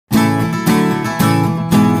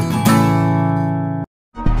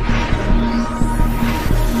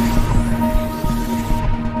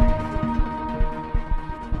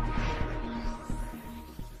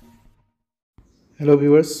Hello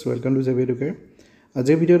viewers, welcome to EDUCARE.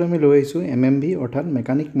 আজিৰ ভিডিঅ'ত আমি লৈ আহিছোঁ MMV অৰ্থাৎ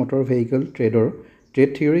mechanic motor vehicle ট্ৰেডৰ trade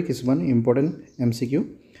theory কিছুমান ইম্পৰ্টেণ্ট MCQ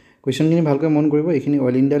কুৱেশ্যনখিনি ভালকৈ মন কৰিব। এইখিনি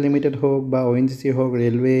অইল ইণ্ডিয়া লিমিটেড হওক বা ONGC হওক,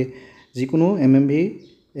 ৰেলৱে যিকোনো MMV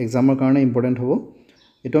এক্সামৰ কাৰণে ইম্পৰ্টেণ্ট হ'ব।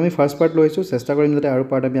 এইটো আমি ফাৰ্ষ্ট পাৰ্ট লৈ আহিছোঁ, চেষ্টা কৰিম যাতে আৰু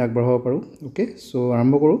পাৰ্ট আমি আগবঢ়াব পাৰোঁ। ওকে, চ'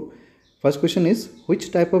 আৰম্ভ কৰোঁ। First question is which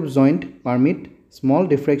type of joint permit small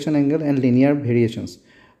diffraction angle and linear ভেৰিয়েশ্যনছ।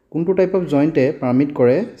 কোনটো টাইপ অফ জইণ্টে পাৰ্মিট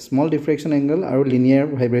কৰে স্মল ডিফ্ৰেকশ্যন এংগল আৰু লিনিয়াৰ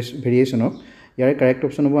ভেৰিয়েশ্যনক? ইয়াৰ কাৰেক্ট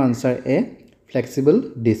অপশ্যন হ'ব answer A, flexible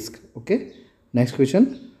disk. Okay, next question,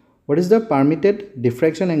 what is the permitted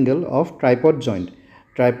diffraction angle of tripod joint?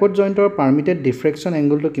 Tripod জইণ্টৰ permitted diffraction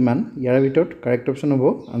এংগলটো কিমান? ইয়াৰ ভিতৰত correct option হ'ব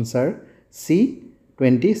answer C,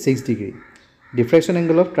 26 degree. Diffraction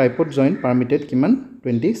angle of tripod joint permitted কিমান?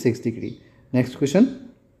 26 degree. Next question,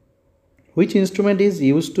 which instrument is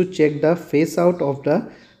use to check the face out of the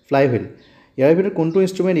fly wheel? ইয়াৰ ভিতৰত কোনটো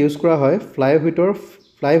instrument use কৰা হয়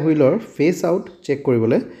fly হুইলৰ face out check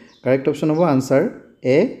কৰিবলৈ? Correct option হ'ব answer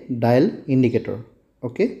A, dial indicator.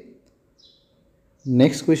 Okay,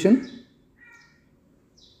 next question,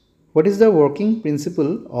 what is the working principle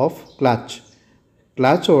of class?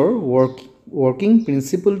 ক্লাচৰ working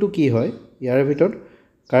প্ৰিন্সিপলটো কি হয়? ইয়াৰ ভিতৰত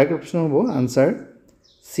correct option হ'ব answer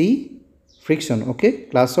C, friction. Okay,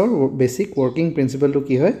 ক্লাচৰ basic working প্ৰিন্সিপলটো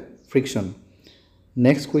কি হয়? Friction.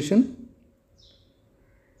 Next question,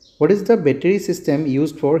 what is the battery system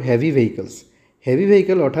used for heavy vehicles? Heavy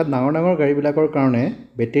vehicle অৰ্থাৎ ডাঙৰ ডাঙৰ গাড়ীবিলাকৰ কাৰণে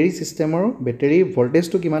বেটেৰী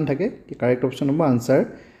ভল্টেজটো কিমান থাকে? কাৰেক্ট অপশ্যন হ'ব আনচাৰ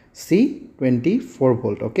চি, 24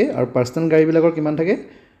 ভল্ট। অ'কে, আৰু পাৰ্চনেল গাড়ীবিলাকৰ কিমান থাকে?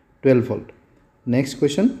 12 volt. Next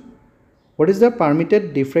question, what is the permitted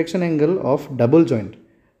diffraction angle of double joint?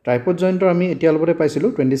 Tripod জইণ্টৰ আমি এতিয়া অলপতে পাইছিলোঁ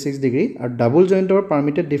 26 ডিগ্ৰী, আৰু ডাবল জইণ্টৰ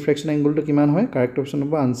পাৰ্মিটেড ডিফ্ৰেকশ্যন এংগলটো কিমান হয়? কাৰেক্ট অপশ্যন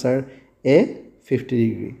হ'ব answer A, 50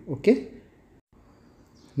 degree. Okay,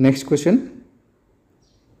 next question,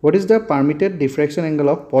 what is the permitted diffraction angle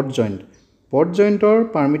of pot joint? Pot জইণ্টৰ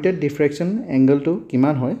permitted diffraction এংগলটো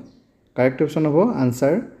কিমান হয়? কাৰেক্ট অপশ্যন হ'ব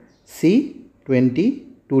আনচাৰ চি,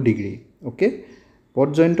 22 ডিগ্ৰী। অ'কে, পট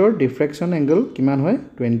জইণ্টৰ ডিফ্ৰেকশ্যন এংগল কিমান হয়?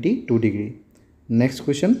 22 degree. Next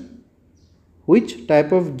question, which type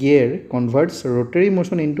of gear converts Rotary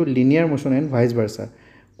motion into linear motion and vice ভাৰ্চা?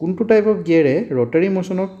 কোনটো type of গিয়েৰে Rotary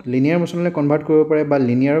মোশ্যনক linear মোশ্যনলৈ convert কৰিব পাৰে বা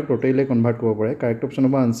লিনিয়াৰক ৰটাৰীলৈ convert কৰিব পাৰে? কাৰেক্ট অপশ্যন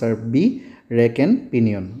হ'ব answer B, rack and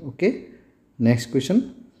pinion. Okay, next question,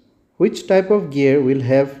 which type of gear will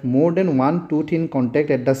have মোৰ then one tooth in contact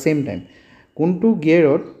at the same time? কোনটো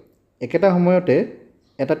গিয়েৰত একেটা সময়তে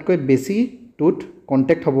এটাতকৈ বেছি টুথ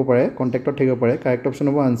কণ্টেক্টত থাকিব পাৰে? কাৰেক্ট অপশ্যন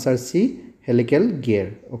হ'ব answer C, helical gear.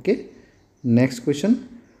 Okay, next question,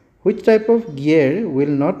 which type of gear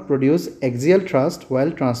will not produce এক্সিয়েল thrust while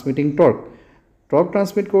ট্ৰান্সমিটিং torque? Torque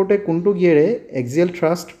transmit কৰোঁতে কোনটো গিয়েৰে এক্সিয়েল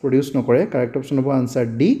থ্ৰাষ্ট প্ৰডিউচ নকৰে? কাৰেক্ট অপশ্যন হ'ব answer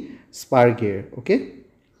D, spur gear. Okay,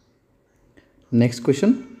 next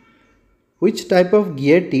question, which type of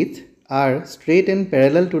gear teeth R straight and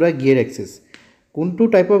parallel to the gear axis? কোনটো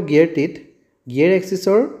type of gear teeth gear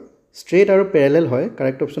এক্সিছৰ straight আৰু parallel হয়?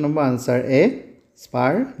 Correct option হ'ব answer A,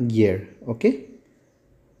 spur gear. Okay,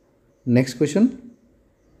 next question,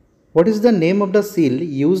 what is the name of the seal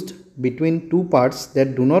used between two parts that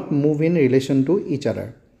do not move in relation to each other?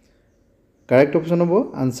 Correct option hobo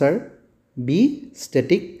answer B,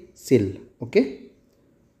 static seal. Okay,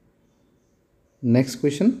 next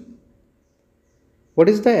question, what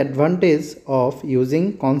is the advantage of using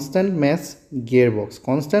constant mesh gearbox?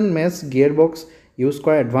 Constant mesh gearbox use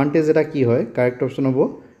kora advantage eta ki hoy? Correct option hobo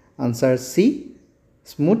answer C,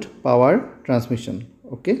 smooth power transmission.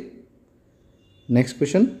 Okay, next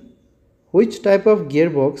question, which type of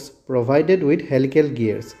gearbox provided with helical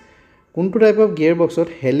gears? কোনটো type of গিয়াৰবক্সত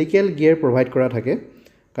helical gear provide কৰা থাকে?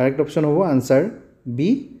 Correct option হ'ব answer B,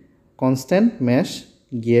 constant match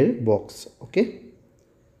gear box. Okay,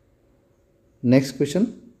 next question,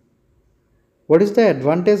 what is the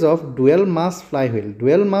advantage of dual much fly wheel?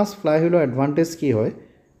 Dual much fly হুইলৰ advantage কি হয়?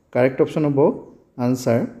 Correct option হ'ব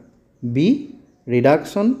answer B,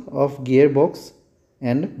 reduction of gear box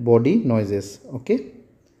and body নইজেছ। Okay,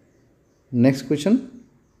 next question,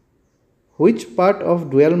 which part of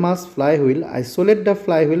dual mass flywheel isolate the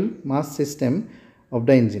flywheel mass system of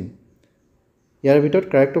the engine? ইয়াৰ ভিতৰত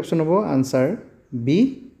correct option হ'ব answer B,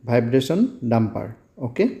 vibration damper.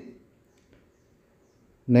 Okay,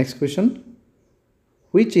 next question,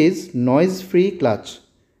 which is noise free clutch?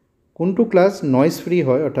 কোনটো class noise free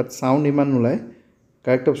হয় অৰ্থাৎ sound ইমান নোলায়?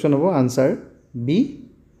 correct option হ'ব answer B,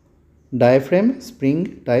 diaphragm spring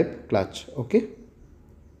type clutch. Okay,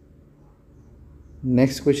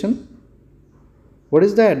 next question, what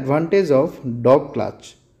is the advantage of dog clutch?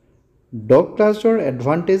 Dog clutch or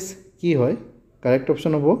advantage কি হয়? Correct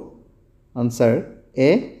option হ'ব answer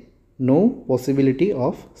A, no possibility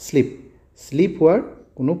of slip. Slip হোৱাৰ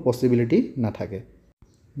কোনো possibility নাথাকে.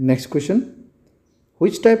 Next question.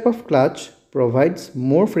 Which type of clutch provides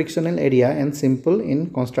more frictional area and simple in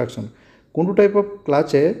construction? কোনটো type of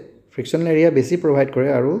clutch A frictional area বেছি provide কৰে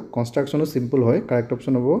আৰু construction simple হয়? Correct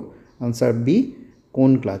option হ'ব answer B,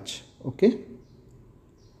 cone clutch. Okay.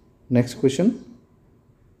 Next question.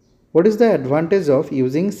 What is the advantage of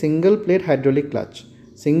using single plate hydraulic clutch?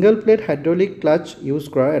 Single plate hydraulic clutch use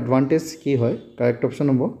কৰাৰ advantage কি হয়? Correct option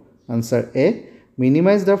হ'ব answer A,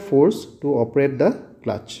 minimize the force to operate the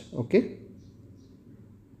clutch. Okay.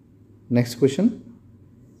 Next question.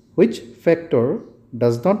 Which factor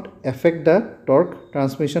does not affect the torque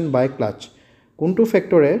transmission by clutch? কোনটো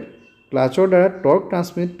ফেক্টৰে ক্লাচৰ দ্বাৰা torque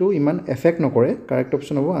ট্ৰান্সমিটটো ইমান effect নকৰে? Correct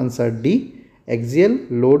option হ'ব answer D, এক্সিয়েল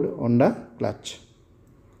load on the class.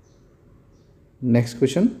 Next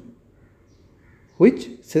question. Which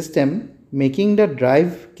system making the drive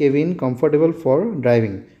cabin comfortable for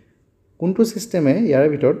driving? কোনটো চিষ্টেমে ইয়াৰ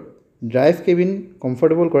ভিতৰত drive cabin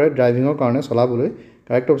comfortable কৰে ড্ৰাইভিঙৰ কাৰণে চলাবলৈ?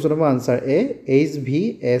 কাৰেক্ট অপশ্যন হ'ব answer A,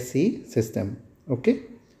 HVAC system. Okay.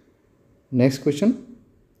 Next question.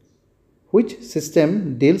 Which system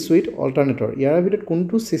deals with alternator? ইয়াৰ ভিতৰত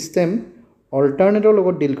কোনটো system অল্টাৰনেটৰ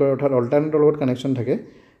লগত ডিল কৰে, অৰ্থাৎ অল্টাৰনেটৰ লগত কানেকশ্যন থাকে?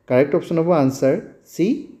 কাৰেক্ট অপশ্যন হ'ব answer C,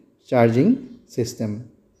 charging system.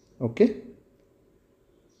 Okay.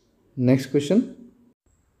 Next question.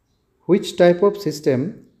 Which type of system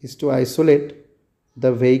is to isolate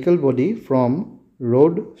the vehicle body from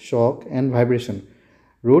road shock and vibration?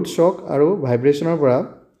 road shock আৰু ভাইব্ৰেশ্যনৰ পৰা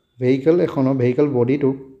ভেহিকল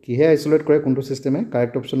বডিটোক কিহে আইসোলেট কৰে কোনটো সিস্টেমে?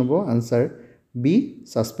 কাৰেক্ট অপশন হ'ব answer B,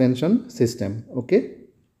 suspension system. Okay.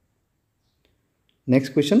 Next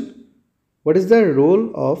question. What is the roll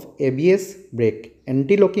of ABS brake?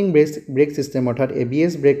 Anti locking brake system অৰ্থাৎ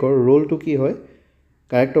ABS ব্ৰেকৰ ৰোলটো কি হয়?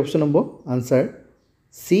 কাৰেক্ট অপশন হ'ব answer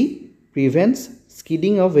C, প্ৰিভেন্টছ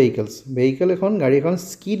skidding of vehicle এখন গাড়ী এখন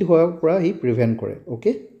স্কিড হোৱাৰ পৰা হি প্ৰিভেন্ট কৰে.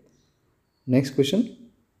 Okay. Next question.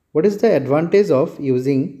 What is the advantage of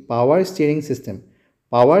using power steering system?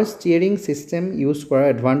 Power steering system use কৰাৰ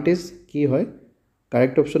advantage কি হয়?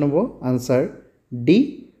 Correct option হ'ব answer D,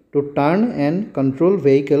 to turn and control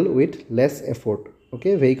vehicle with less effort.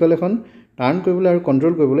 Okay, vehicle এখন turn কৰিবলৈ আৰু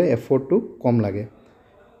control কৰিবলৈ effort টো কম লাগে.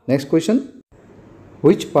 Next question.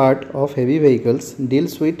 Which part of heavy vehicles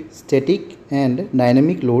deals with static and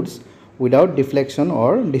dynamic loads without deflection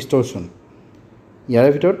or distortion? ইয়াৰ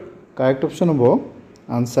ভিতৰত correct option হ'ব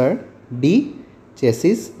answer D,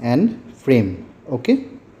 chassis and frame. Okay.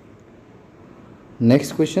 Next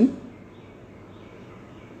question.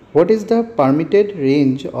 What is the permitted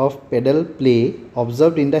range of pedal play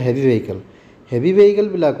observed in the heavy vehicle? Heavy vehicle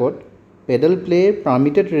bilakot pedal play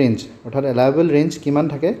permitted range অর্থাৎ allowable range কিমান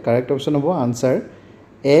থাকে? Correct option হ'ব answer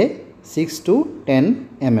A, 6 to 10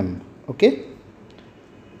 mm. Okay.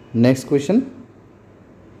 Next question.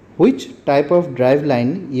 Which type of drive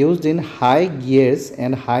line used in high gears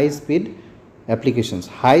and high speed applications?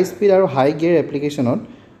 High speed আৰু high gear applicationত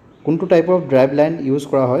কোনটো type of drive line use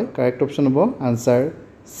কৰা হয়? Correct option হ'ব answer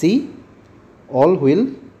C, all wheel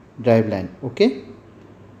drive line. Okay.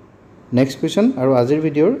 Next question আৰু আজিৰ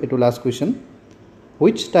ভিডিঅ'ৰ এইটো last question.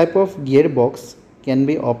 Which type of gear box can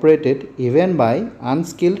B operated even by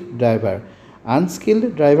unskilled driver? Unskilled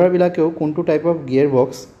ড্ৰাইভাৰবিলাকেও কোনটো type of gear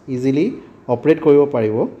box easily operate কৰিব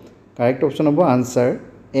পাৰিব? Correct option হ'ব answer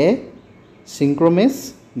এ, চিংক্ৰমেছ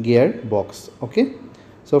gear box. Okay.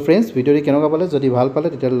 So friends, ভিডিঅ'টি কেনেকুৱা পালে? যদি ভাল পালে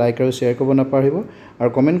তেতিয়া লাইক আৰু শ্বেয়াৰ কৰিব নাপাহৰিব আৰু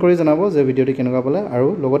কমেণ্ট কৰি জনাব যে ভিডিঅ'টি কেনেকুৱা পালে আৰু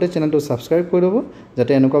লগতে চেনেলটো ছাবস্ক্ৰাইব কৰি ল'ব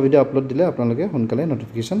যাতে এনেকুৱা ভিডিঅ' আপলোড দিলে আপোনালোকে সোনকালে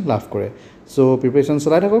নটিফিকেশ্যন লাভ কৰে. সো প্ৰিপাৰেশ্যন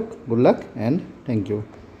চলাই থাকক. Good luck and thank U.